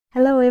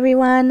Hello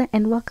everyone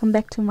and welcome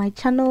back to my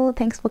channel.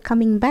 Thanks for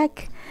coming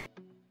back.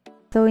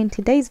 So in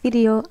today's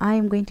video I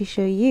am going to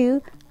show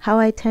you how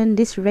I turned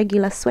this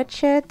regular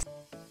sweatshirt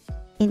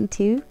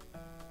into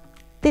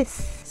this.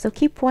 So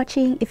keep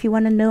watching if you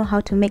want to know how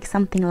to make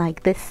something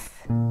like this.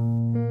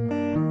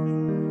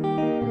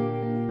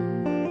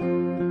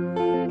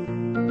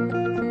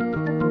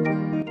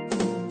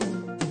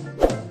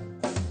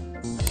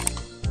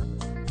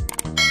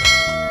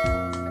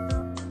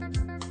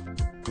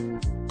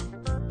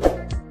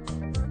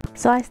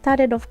 So I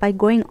started off by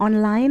going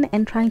online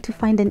and trying to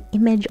find an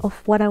image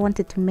of what I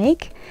wanted to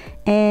make,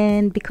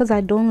 and because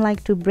I don't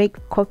like to break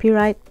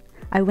copyright,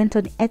 I went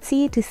on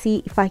Etsy to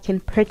see if I can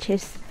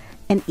purchase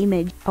an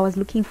image. I was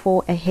looking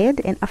for a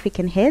head, an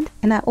African head,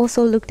 and I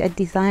also looked at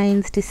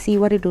designs to see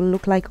what it will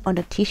look like on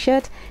a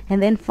t-shirt,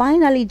 and then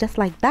finally, just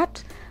like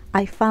that,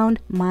 I found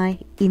my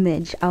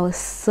image. I was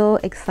so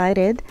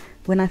excited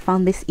when I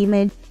found this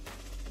image.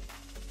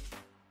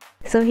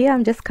 So here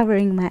I'm just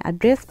covering my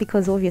address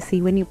because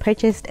obviously when you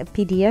purchased a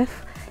PDF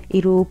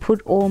it will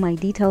put all my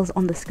details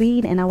on the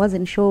screen, and I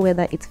wasn't sure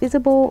whether it's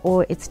visible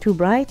or it's too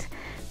bright,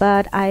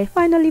 but I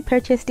finally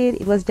purchased it.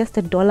 It was just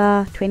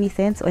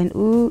 $1.20, and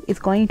ooh, it's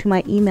going to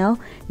my email.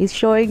 It's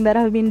showing that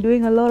I've been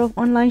doing a lot of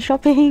online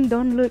shopping.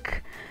 Don't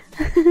look.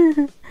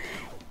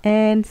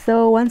 And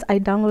so once I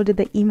downloaded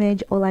the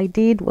image, all I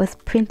did was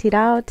print it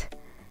out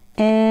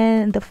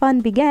and the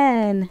fun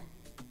began.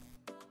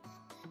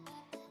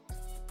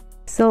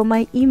 So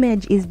my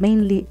image is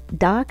mainly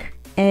dark,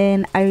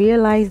 and I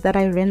realized that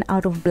I ran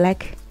out of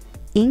black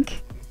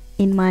ink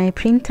in my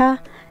printer,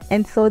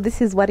 and so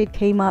this is what it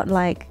came out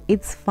like.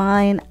 It's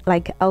fine,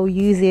 like I'll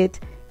use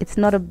it, it's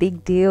not a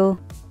big deal.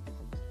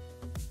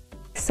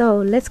 So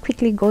let's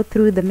quickly go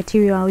through the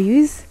material I'll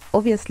use.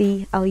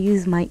 Obviously I'll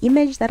use my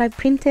image that I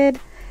printed,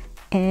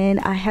 and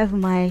I have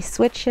my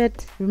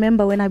sweatshirt.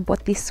 Remember when I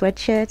bought this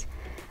sweatshirt?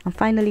 I'm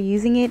finally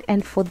using it,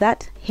 and for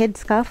that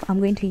headscarf I'm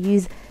going to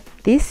use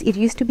this. It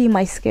used to be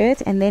my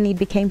skirt and then it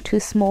became too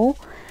small,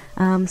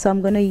 so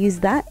I'm going to use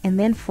that. And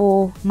then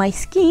for my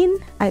skin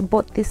I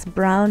bought this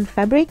brown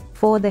fabric.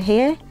 For the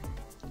hair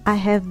I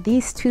have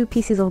these two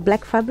pieces of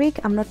black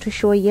fabric. I'm not too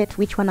sure yet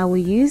which one I will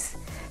use.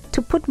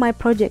 To put my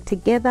project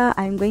together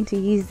I'm going to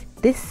use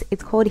this.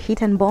 It's called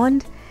Heat and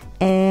Bond,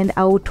 and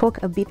I will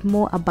talk a bit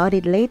more about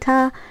it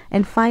later.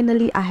 And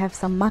finally I have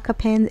some marker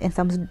pens and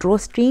some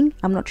drawstring.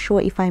 I'm not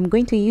sure if I'm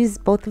going to use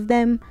both of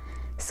them.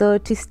 So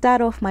to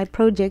start off my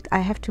project, I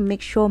have to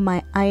make sure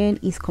my iron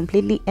is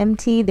completely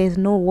empty. There's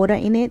no water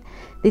in it.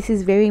 This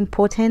is very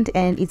important,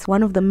 and it's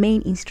one of the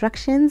main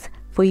instructions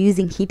for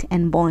using Heat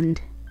and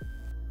Bond.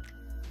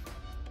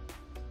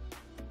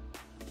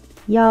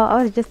 Y'all,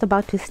 I was just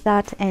about to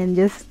start and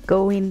just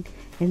go in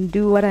and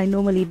do what I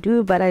normally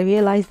do, but I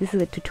realized this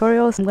is a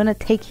tutorial, so I'm gonna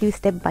take you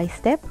step by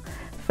step.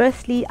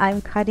 Firstly, I'm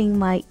cutting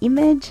my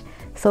image.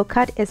 So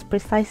cut as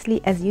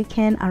precisely as you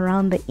can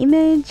around the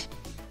image.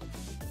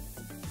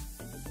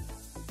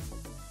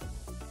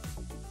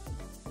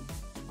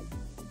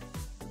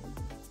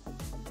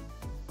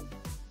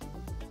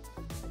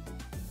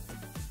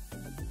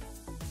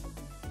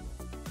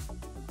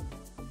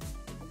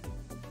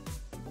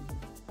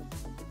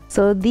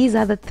 So these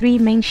are the three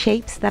main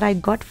shapes that I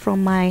got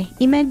from my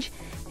image,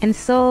 and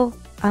so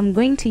I'm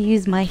going to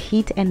use my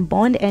Heat and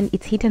Bond, and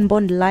it's Heat and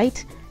Bond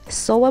Light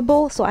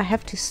sewable, so I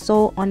have to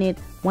sew on it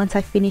once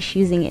I finish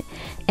using it.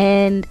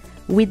 And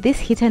with this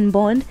Heat and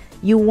Bond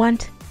you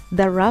want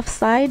the rough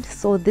side,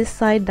 so this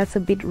side that's a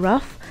bit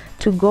rough,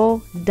 to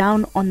go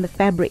down on the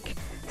fabric.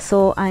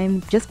 So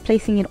I'm just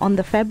placing it on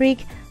the fabric.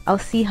 I'll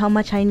see how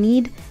much I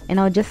need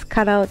and I'll just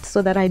cut out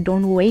so that I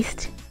don't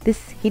waste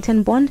this Heat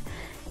and Bond.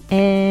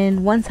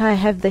 And once I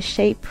have the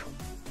shape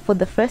for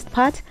the first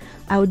part,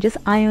 I will just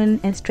iron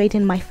and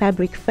straighten my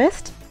fabric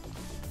first,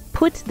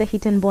 put the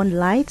Heat and Bond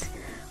Light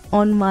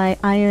on my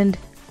ironed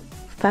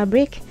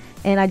fabric,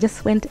 and I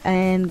just went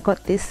and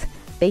got this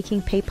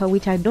baking paper,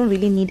 which I don't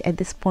really need at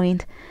this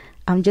point.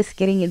 I'm just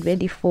getting it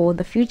ready for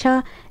the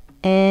future,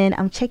 and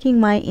I'm checking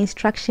my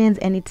instructions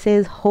and it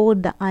says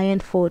hold the iron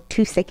for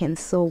 2 seconds.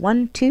 So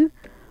 1 2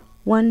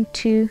 1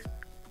 2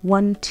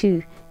 1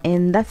 2,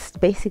 and that's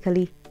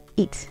basically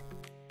it.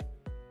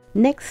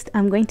 Next,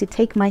 I'm going to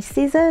take my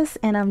scissors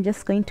and I'm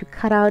just going to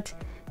cut out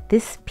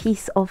this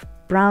piece of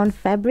brown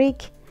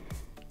fabric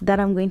that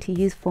I'm going to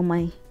use for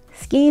my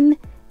skin,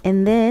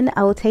 and then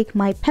I will take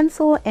my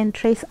pencil and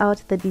trace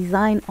out the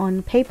design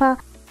on paper.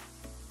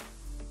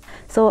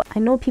 So I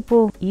know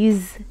people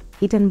use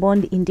Heat and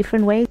Bond in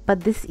different ways,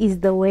 but this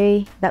is the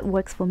way that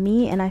works for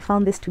me, and I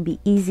found this to be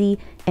easy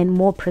and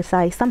more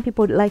precise. Some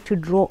people like to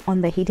draw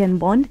on the Heat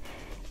and Bond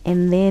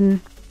and then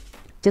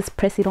just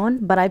press it on,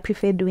 but I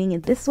prefer doing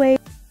it this way.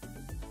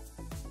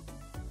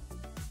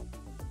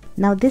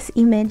 Now this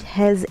image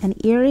has an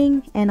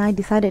earring, and I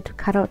decided to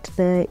cut out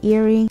the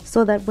earring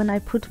so that when I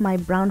put my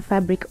brown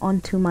fabric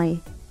onto my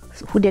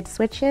hooded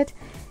sweatshirt,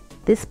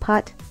 this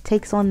part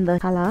takes on the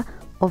color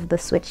of the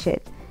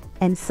sweatshirt.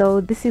 And so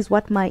this is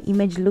what my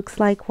image looks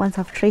like once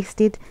I've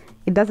traced it.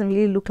 It doesn't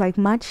really look like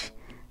much,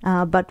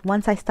 but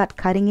once I start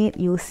cutting it,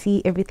 you'll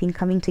see everything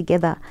coming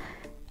together.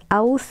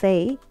 I will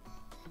say,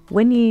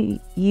 when you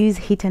use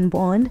Heat and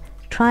Bond,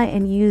 try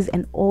and use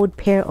an old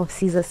pair of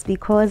scissors,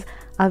 because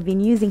I've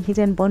been using Heat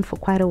and Bond for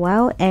quite a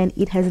while and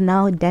it has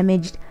now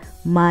damaged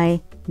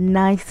my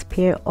nice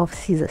pair of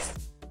scissors.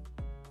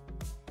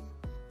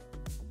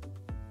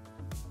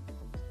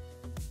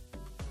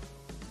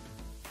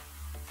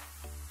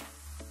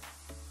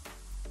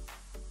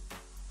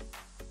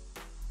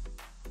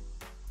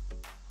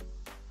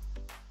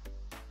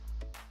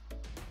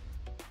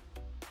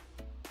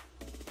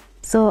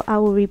 So I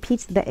will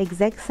repeat the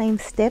exact same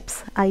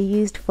steps I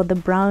used for the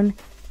brown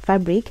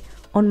fabric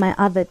on my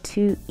other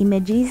two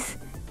images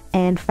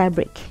and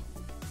fabric.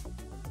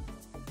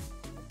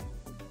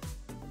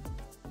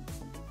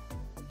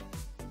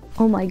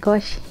 Oh my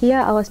gosh, here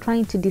I was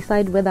trying to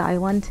decide whether I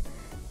want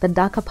the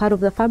darker part of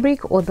the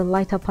fabric or the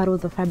lighter part of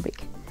the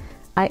fabric.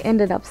 I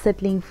ended up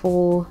settling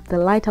for the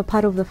lighter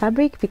part of the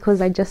fabric because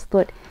I just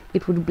thought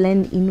it would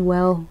blend in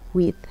well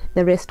with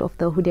the rest of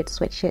the hooded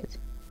sweatshirt.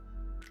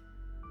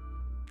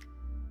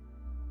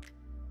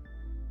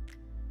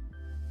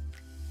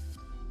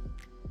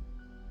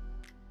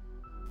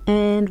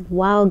 And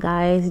wow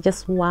guys,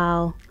 just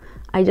wow,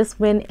 I just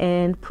went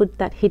and put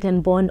that Heat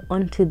and Bond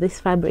onto this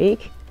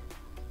fabric.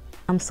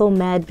 I'm so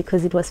mad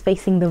because it was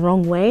facing the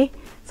wrong way,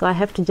 so I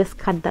have to just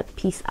cut that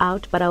piece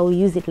out, but I will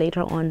use it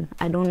later on.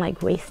 I don't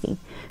like wasting.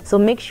 So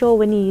make sure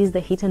when you use the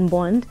Heat and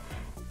Bond,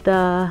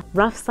 the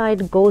rough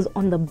side goes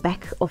on the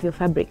back of your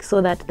fabric so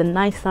that the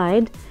nice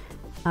side,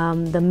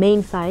 the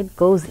main side,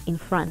 goes in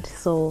front.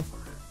 So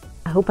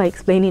I hope I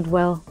explained it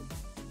well.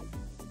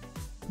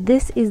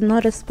 This is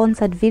not a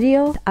sponsored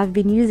video. I've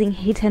been using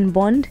Heat and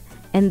Bond,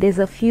 and there's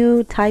a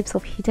few types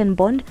of Heat and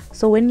Bond,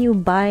 so when you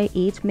buy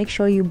it, make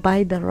sure you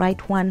buy the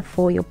right one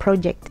for your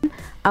project.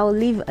 I'll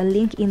leave a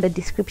link in the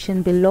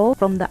description below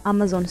from the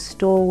Amazon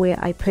store where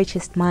I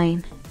purchased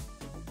mine.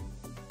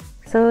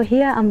 So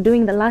here I'm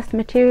doing the last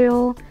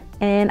material,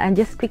 and I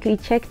just quickly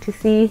check to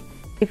see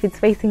if it's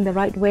facing the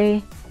right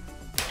way,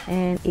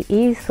 and it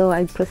is, so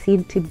I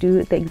proceed to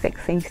do the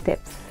exact same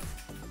steps.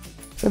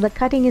 So the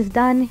cutting is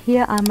done.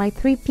 Here are my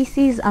three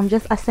pieces. I'm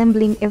just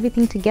assembling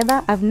everything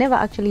together. I've never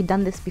actually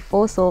done this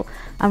before, so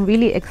I'm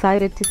really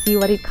excited to see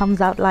what it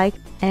comes out like.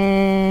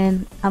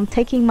 And I'm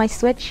taking my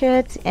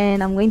sweatshirt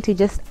and I'm going to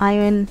just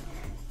iron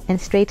and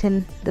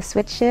straighten the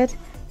sweatshirt,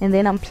 and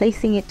then I'm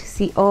placing it to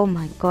see. Oh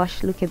my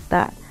gosh, look at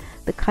that.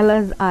 The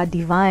colors are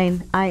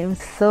divine. I am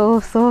so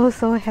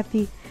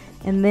happy.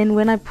 And then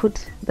when I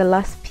put the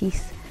last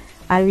piece,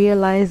 I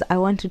realized I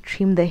want to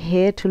trim the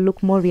hair to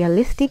look more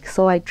realistic,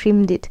 so I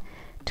trimmed it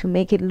to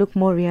make it look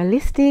more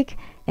realistic.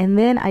 And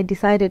then I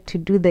decided to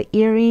do the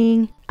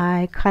earring.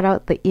 I cut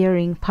out the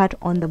earring part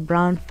on the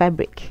brown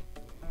fabric.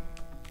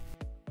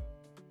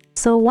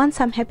 So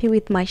once I'm happy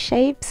with my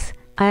shapes,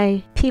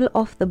 I peel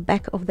off the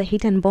back of the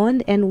Heat and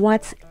Bond, and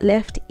what's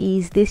left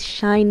is this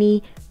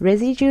shiny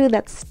residue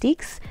that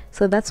sticks.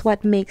 So that's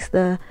what makes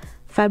the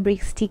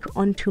fabric stick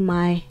onto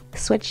my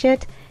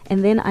sweatshirt.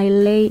 And then I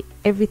lay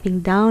everything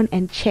down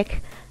and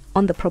check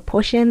on the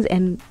proportions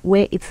and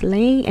where it's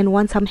laying, and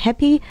once I'm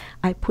happy,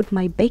 I put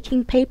my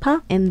baking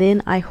paper and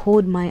then I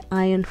hold my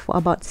iron for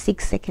about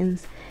 6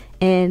 seconds,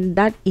 and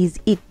that is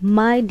it.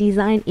 My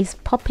design is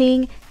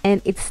popping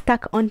and it's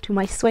stuck onto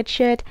my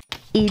sweatshirt.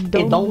 It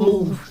don't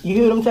move. You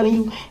hear what I'm telling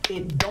you?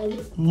 It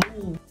don't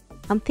move.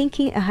 I'm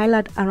thinking a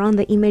highlight around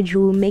the image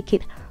will make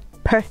it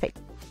perfect.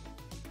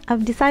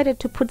 I've decided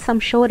to put some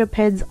shoulder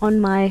pads on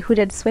my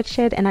hooded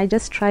sweatshirt, and I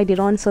just tried it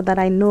on so that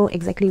I know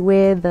exactly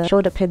where the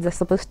shoulder pads are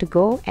supposed to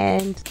go.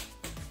 And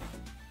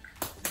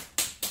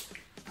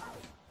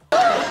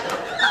look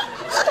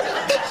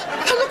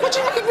what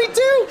you made me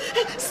do!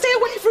 Stay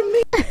away from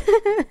me!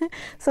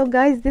 So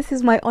guys, this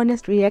is my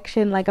honest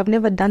reaction. Like, I've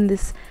never done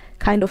this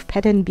kind of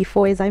pattern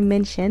before, as I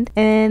mentioned,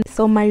 and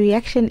so my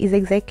reaction is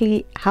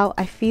exactly how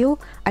I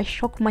feel. I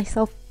shock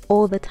myself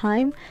all the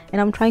time,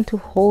 and I'm trying to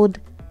hold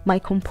my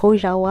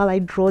composure while I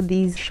draw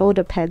these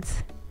shoulder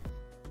pads.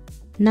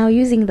 Now,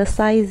 using the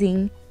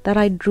sizing that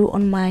I drew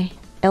on my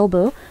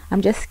elbow,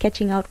 I'm just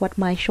sketching out what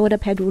my shoulder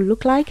pad will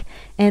look like,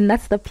 and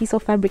that's the piece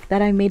of fabric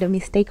that I made a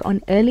mistake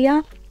on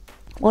earlier.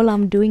 All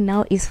I'm doing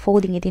now is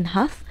folding it in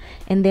half,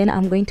 and then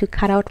I'm going to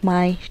cut out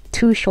my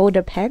two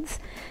shoulder pads,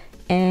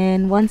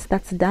 and once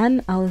that's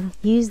done, I'll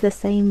use the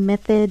same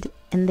method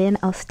and then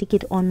I'll stick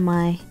it on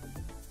my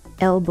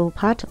elbow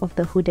part of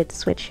the hooded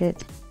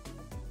sweatshirt.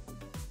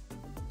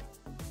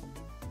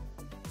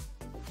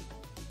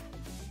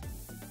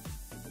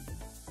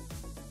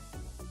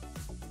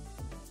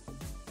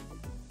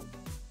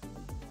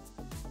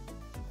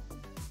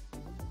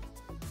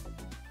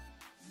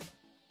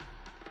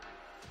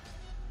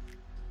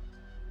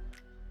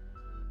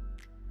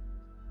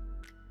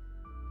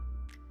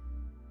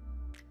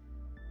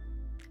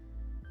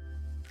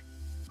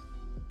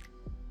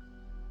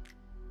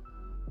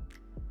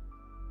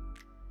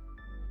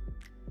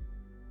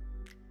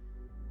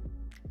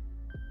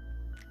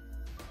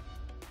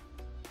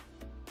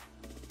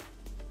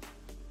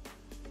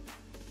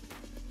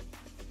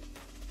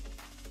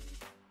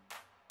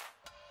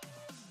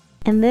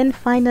 And then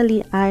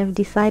finally I've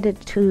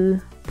decided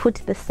to put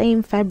the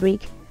same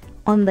fabric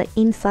on the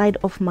inside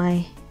of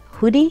my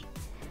hoodie,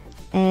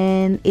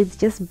 and it's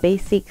just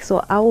basic,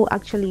 so I will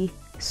actually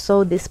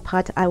sew this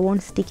part, I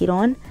won't stick it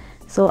on.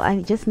 So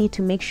I just need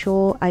to make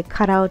sure I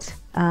cut out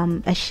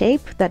a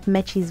shape that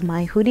matches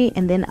my hoodie,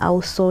 and then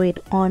I'll sew it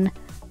on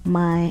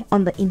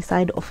the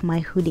inside of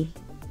my hoodie.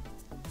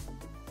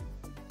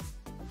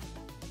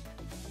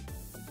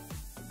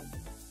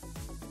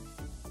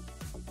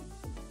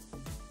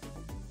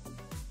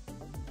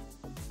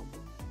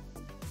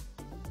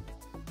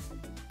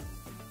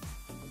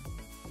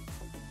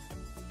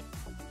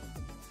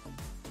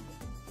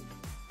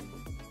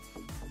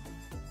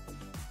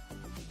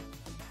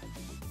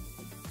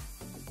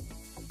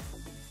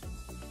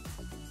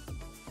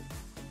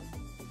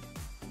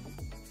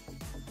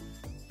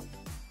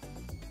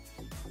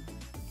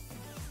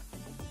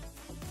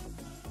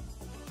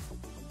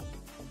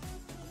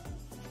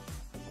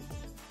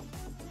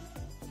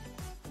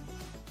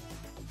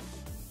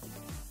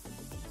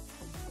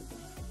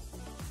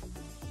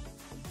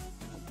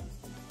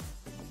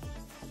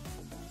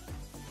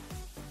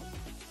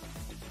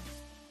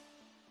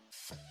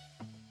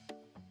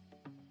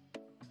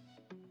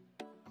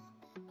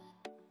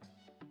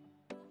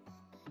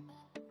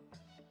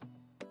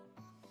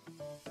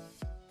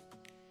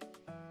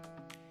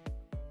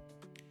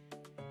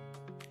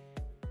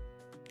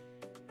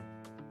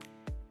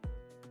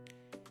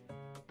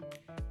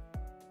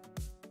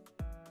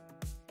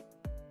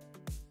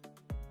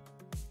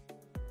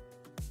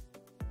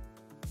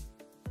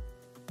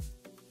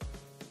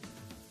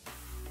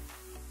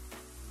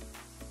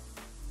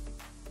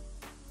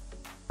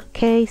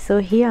 Okay, so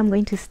here I'm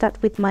going to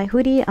start with my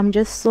hoodie. I'm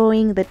just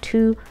sewing the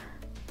two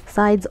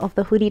sides of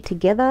the hoodie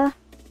together.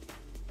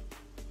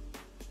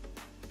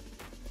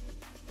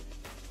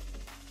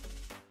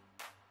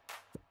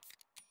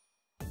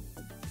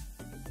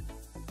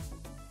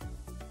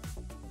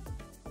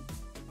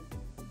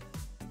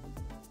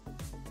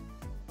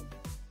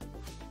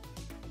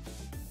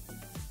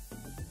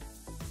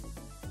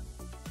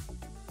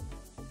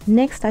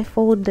 Next, I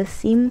fold the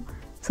seam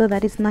so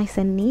that it's nice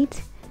and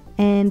neat.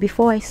 And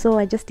before I sew,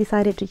 I just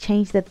decided to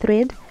change the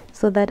thread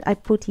so that I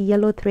put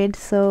yellow thread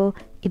so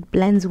it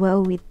blends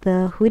well with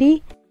the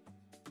hoodie.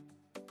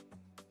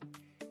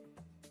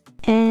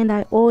 And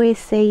I always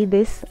say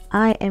this,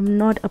 I am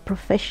not a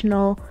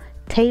professional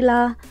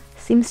tailor,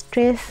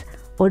 seamstress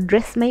or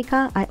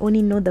dressmaker. I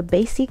only know the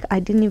basic. I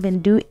didn't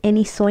even do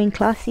any sewing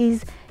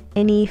classes,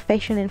 any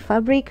fashion and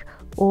fabric,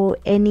 or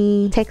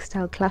any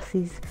textile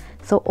classes.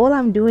 So all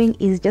I'm doing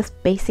is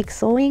just basic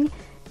sewing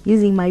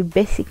using my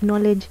basic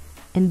knowledge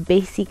and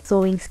basic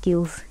sewing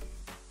skills.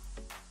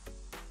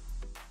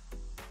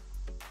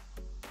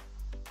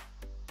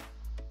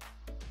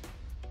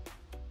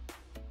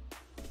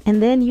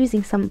 And then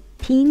using some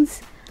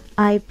pins,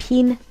 I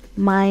pin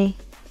my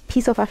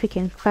piece of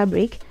African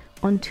fabric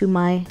onto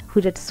my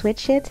hooded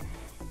sweatshirt,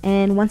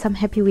 and once I'm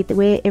happy with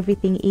where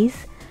everything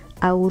is,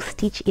 I will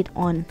stitch it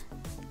on.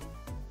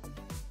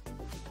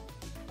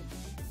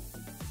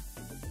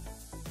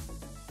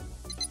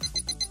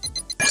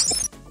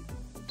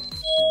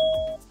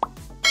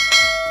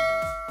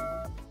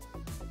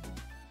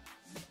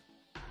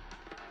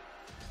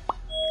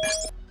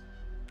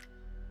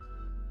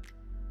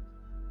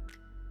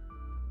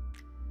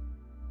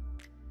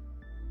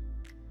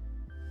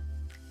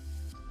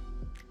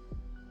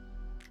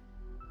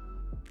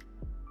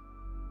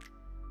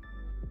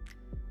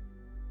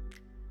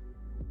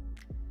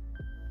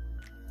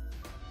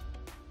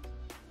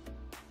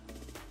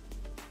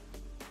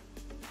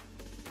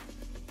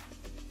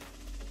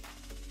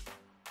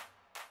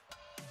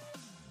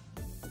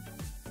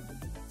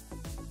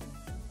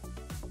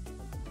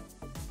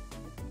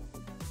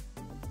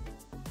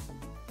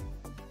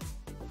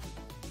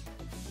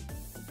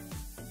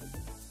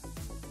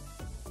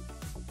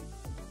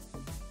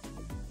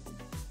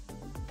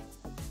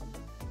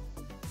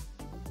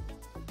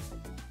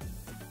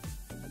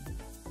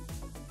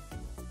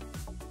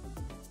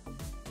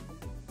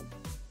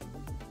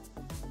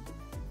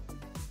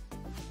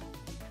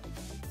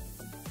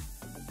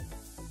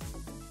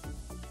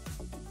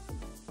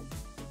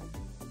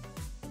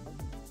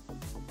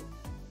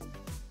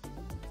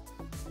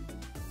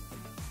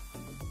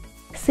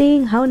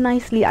 Seeing how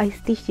nicely I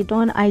stitched it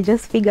on, I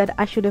just figured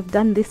I should have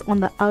done this on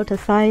the outer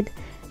side,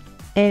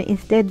 and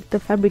instead the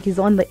fabric is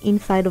on the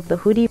inside of the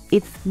hoodie.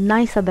 It's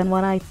nicer than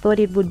what I thought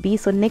it would be,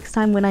 so next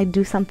time when I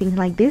do something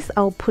like this,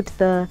 I'll put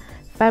the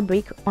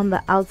fabric on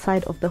the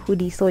outside of the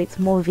hoodie so it's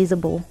more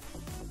visible.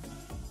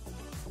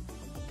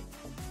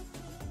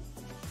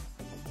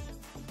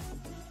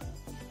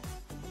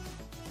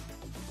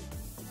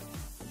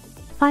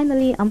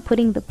 Finally, I'm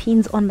putting the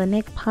pins on the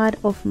neck part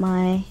of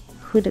my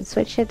hooded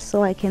sweatshirt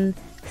so I can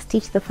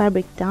stitch the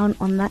fabric down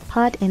on that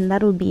part, and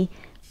that will be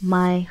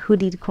my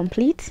hoodie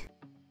complete.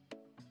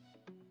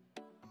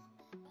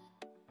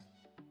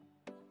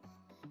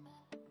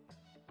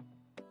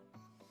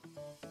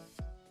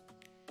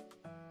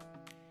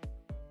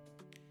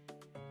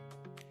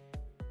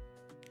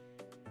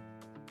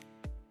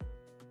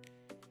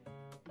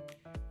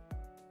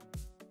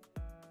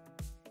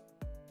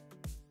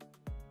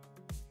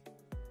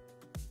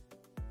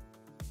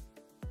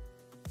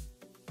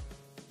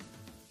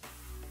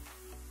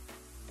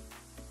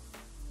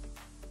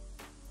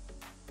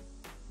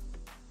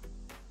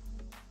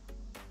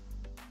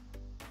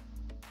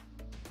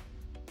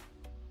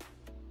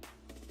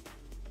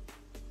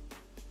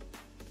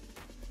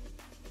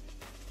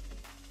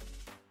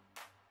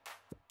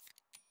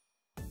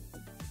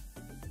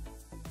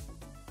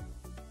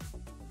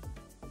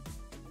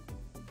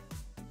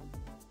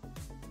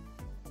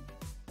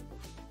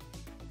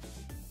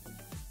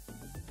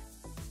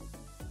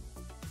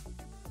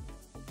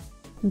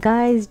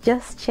 Guys,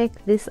 just check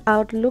this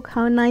out. Look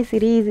how nice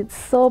it is. It's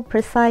so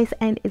precise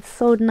and it's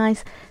so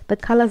nice. The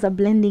colors are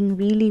blending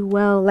really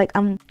well. Like,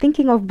 I'm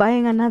thinking of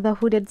buying another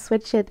hooded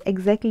sweatshirt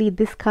exactly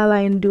this color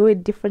and do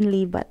it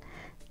differently, but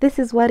this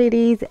is what it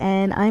is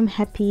and I'm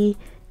happy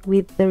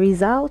with the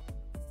result.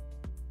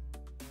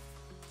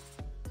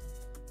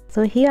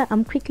 So here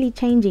I'm quickly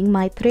changing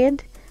my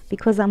thread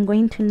because I'm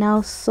going to now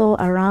sew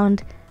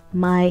around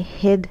my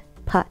head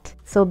part.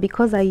 So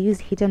because I use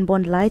Heat and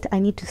Bond Light, I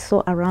need to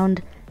sew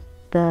around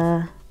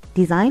the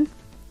design.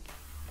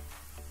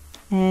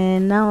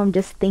 And now I'm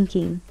just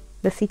thinking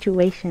the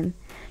situation.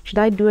 Should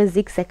I do a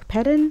zigzag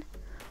pattern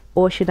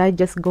or should I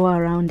just go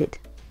around it?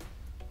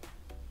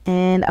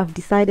 And I've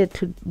decided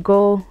to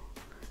go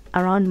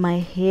around my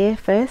hair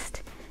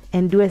first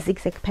and do a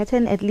zigzag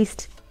pattern. At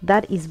least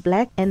that is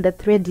black and the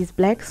thread is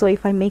black, so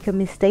if I make a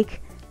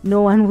mistake,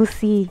 no one will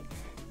see.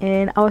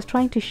 And I was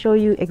trying to show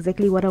you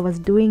exactly what I was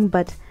doing,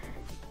 but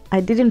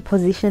I didn't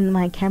position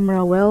my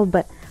camera well,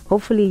 but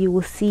hopefully you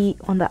will see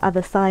on the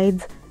other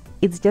sides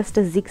it's just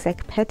a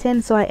zigzag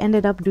pattern. So I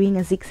ended up doing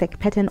a zigzag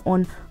pattern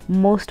on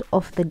most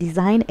of the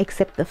design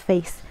except the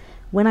face.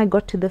 When I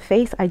got to the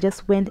face, I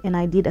just went and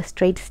I did a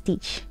straight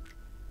stitch.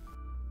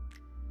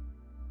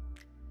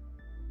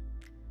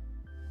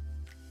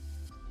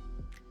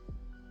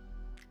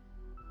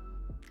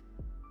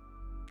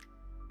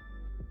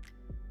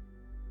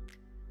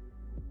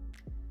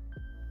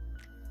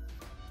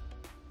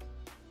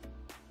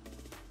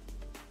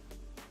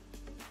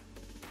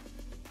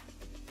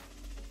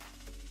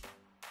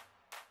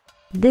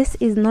 This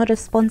is not a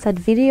sponsored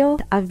video.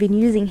 I've been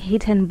using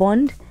Heat and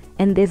Bond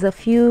and there's a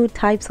few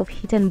types of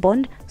Heat and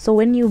Bond, so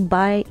when you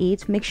buy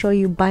it, make sure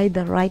you buy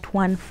the right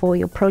one for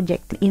your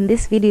project. In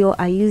this video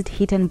I used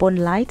Heat and Bond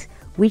Light,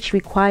 which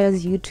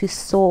requires you to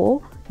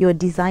sew your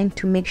design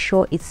to make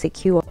sure it's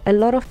secure. A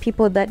lot of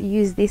people that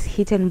use this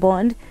Heat and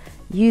Bond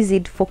use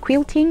it for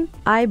quilting.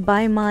 I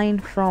buy mine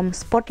from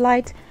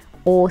Spotlight,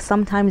 or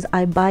sometimes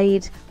I buy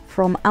it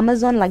from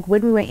Amazon. Like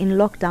when we were in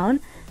lockdown,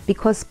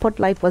 because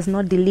Spotlight was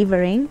not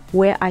delivering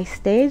where I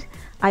stayed,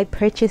 I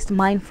purchased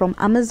mine from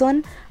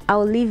Amazon.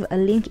 I'll leave a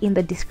link in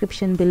the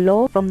description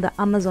below from the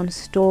Amazon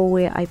store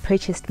where I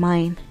purchased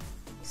mine.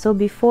 So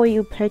before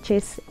you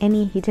purchase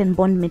any Heat and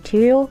Bond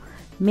material,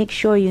 make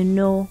sure you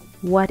know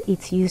what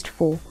it's used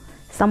for.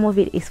 Some of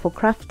it is for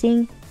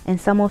crafting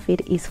and some of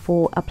it is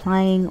for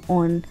applying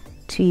on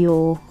to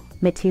your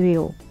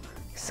material.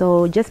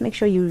 So just make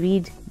sure you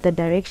read the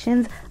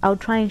directions. I'll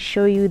try and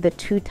show you the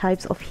two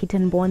types of Heat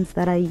and Bonds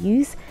that I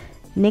use.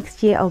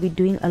 Next year I'll be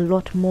doing a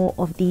lot more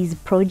of these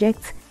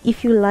projects.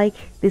 If you like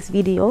this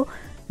video,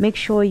 make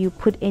sure you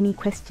put any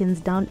questions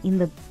down in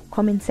the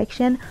comment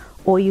section,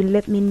 or you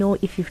let me know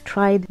if you've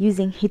tried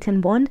using Heat and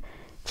Bond.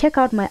 Check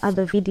out my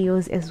other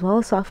videos as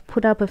well. So I've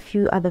put up a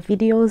few other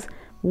videos,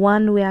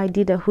 one where I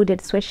did a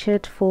hooded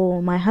sweatshirt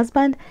for my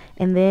husband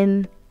and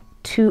then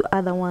two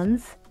other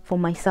ones for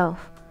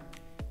myself.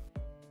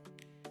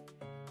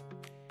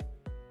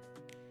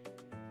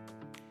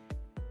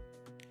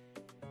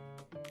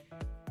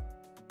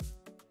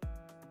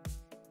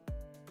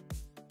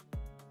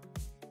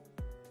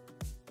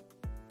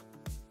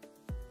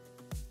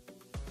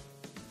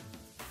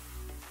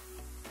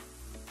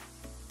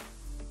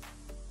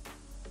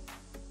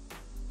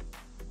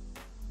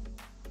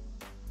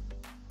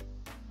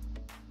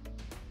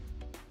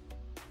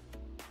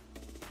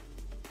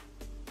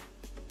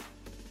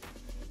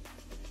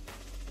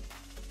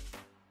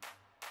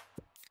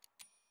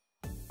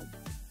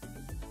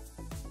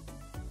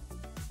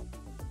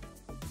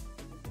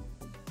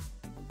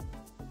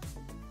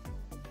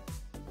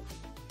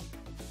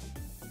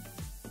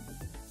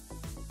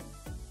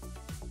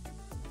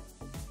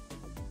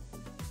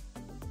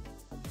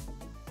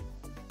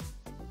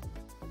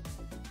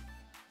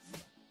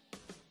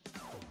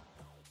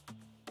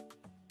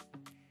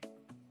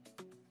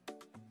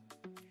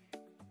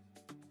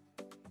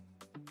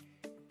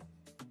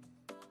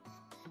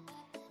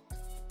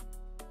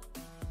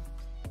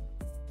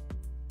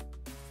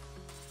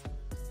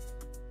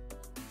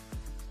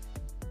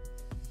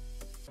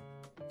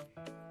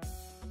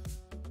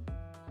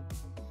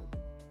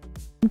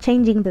 I'm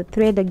changing the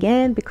thread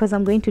again because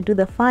I'm going to do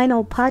the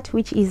final part,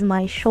 which is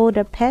my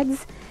shoulder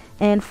pads,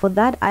 and for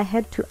that I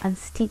had to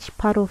unstitch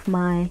part of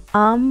my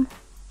arm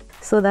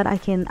so that I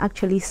can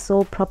actually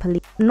sew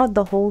properly, not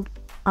the whole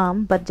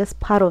arm but just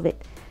part of it.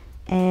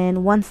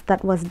 And once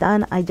that was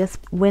done, I just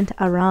went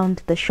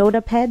around the shoulder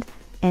pad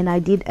and I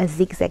did a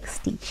zigzag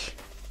stitch.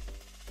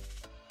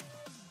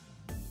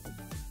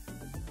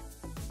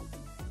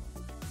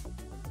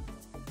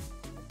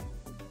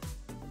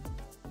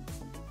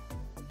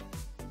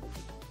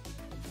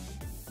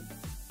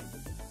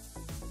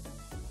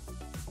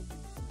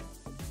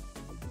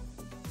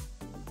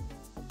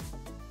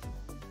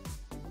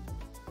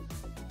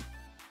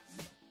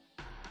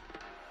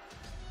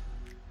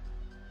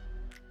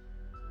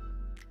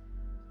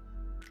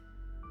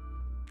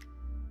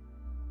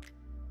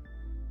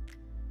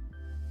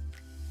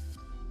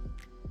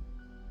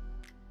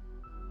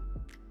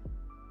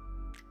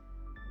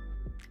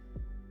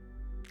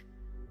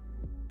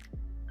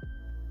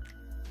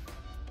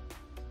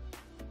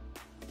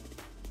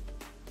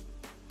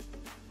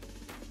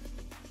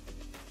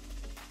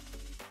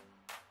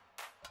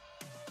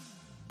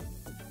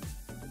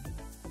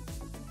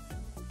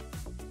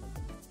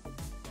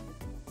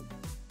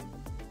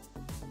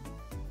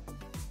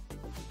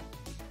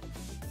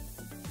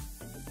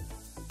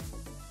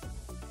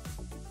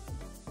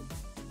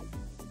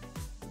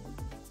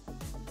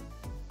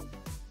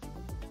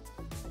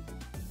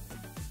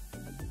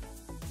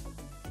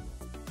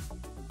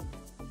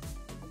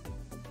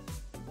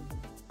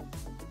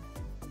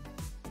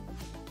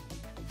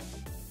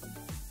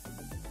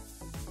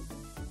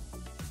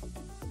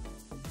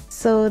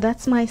 So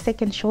that's my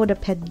second shoulder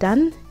pad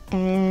done,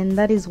 and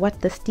that is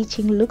what the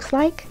stitching looks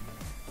like.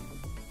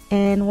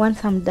 And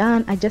once I'm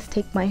done, I just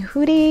take my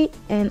hoodie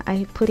and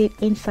I put it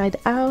inside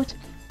out,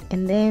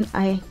 and then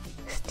I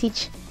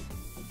stitch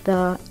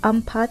the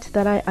arm part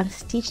that I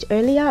unstitched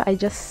earlier. I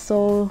just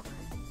sew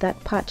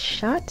that part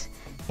shut,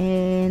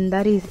 and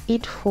that is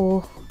it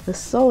for the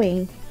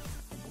sewing.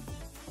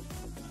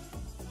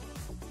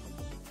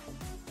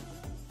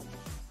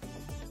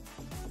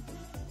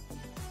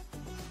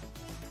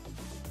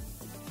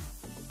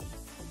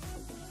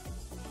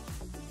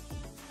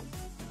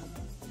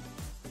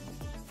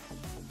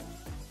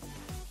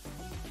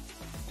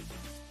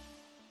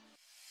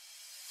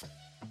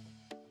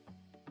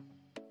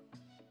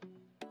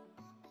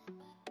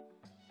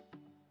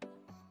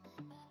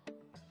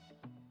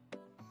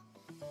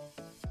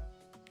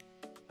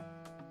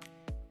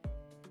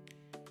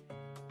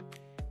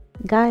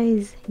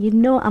 Guys, you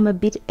know I'm a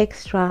bit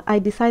extra. I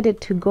decided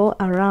to go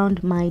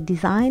around my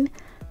design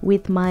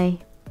with my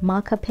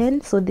marker pen.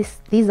 So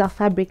these are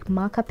fabric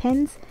marker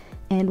pens,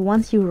 and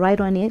once you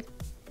write on it,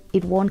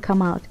 it won't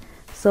come out.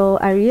 So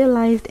I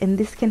realized, and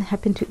this can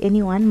happen to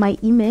anyone, my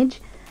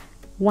image,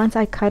 once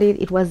I cut it,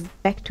 it was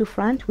back to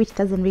front, which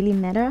doesn't really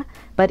matter.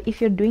 But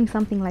if you're doing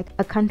something like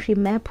a country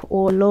map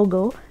or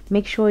logo,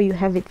 make sure you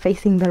have it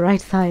facing the right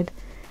side.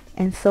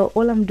 And so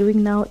all I'm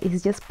doing now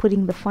is just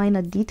putting the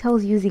finer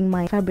details using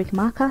my fabric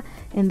marker,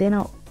 and then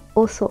I'll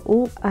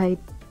also I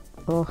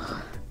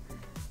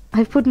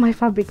put my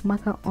fabric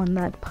marker on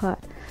that part.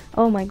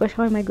 Oh my gosh,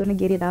 how am I gonna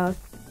get it out?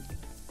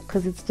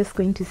 Because it's just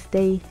going to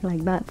stay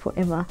like that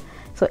forever.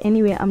 So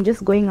anyway, I'm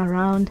just going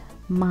around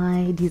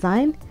my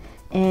design,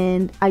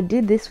 and I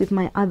did this with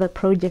my other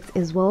projects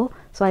as well.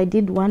 So I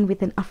did one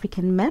with an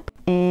African map,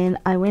 and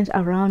I went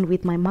around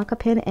with my marker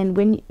pen, and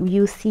when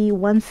you see,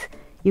 once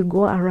you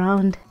go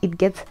around, it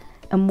gets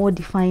a more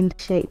defined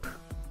shape.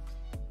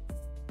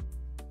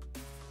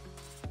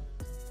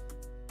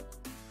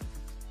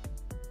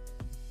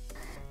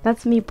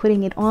 That's me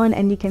putting it on,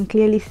 and you can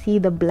clearly see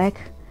the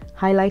black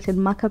highlighted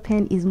marker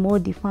pen is more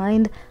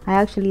defined. I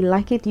actually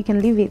like it. You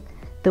can leave it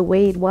the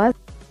way it was.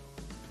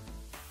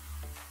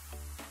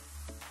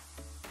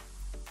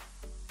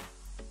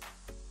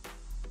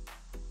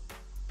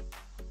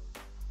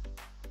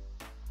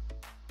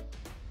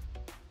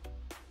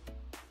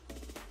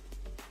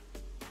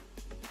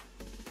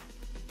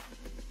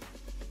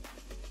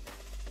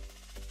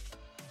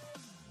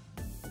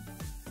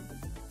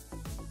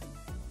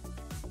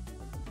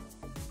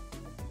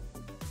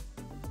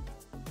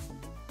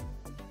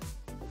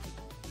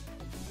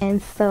 And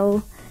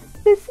so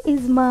this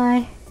is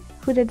my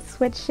hooded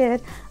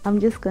sweatshirt. I'm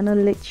just gonna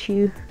let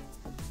you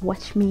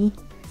watch me.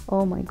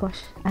 Oh my gosh,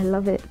 I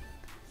love it.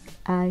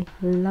 I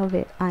love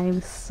it. I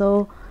am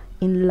so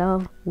in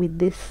love with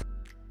this.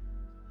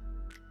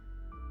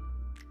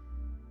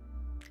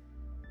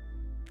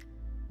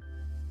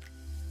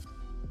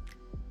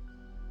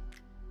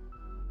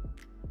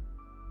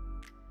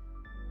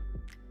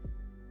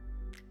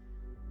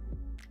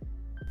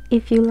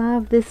 If you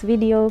love this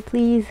video,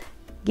 please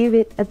give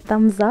it a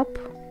thumbs up.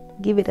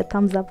 Give it a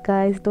thumbs up,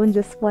 guys. Don't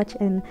just watch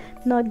and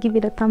not give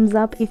it a thumbs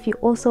up. If you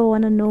also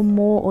want to know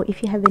more, or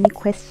if you have any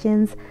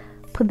questions,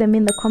 put them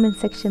in the comment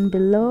section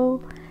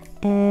below.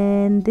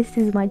 And this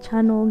is my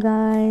channel,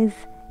 guys,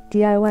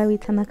 DIY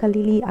with Tanaka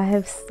Lily. I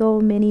have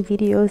so many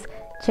videos.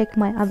 Check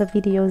my other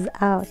videos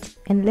out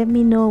and let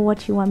me know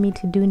what you want me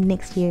to do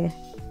next year.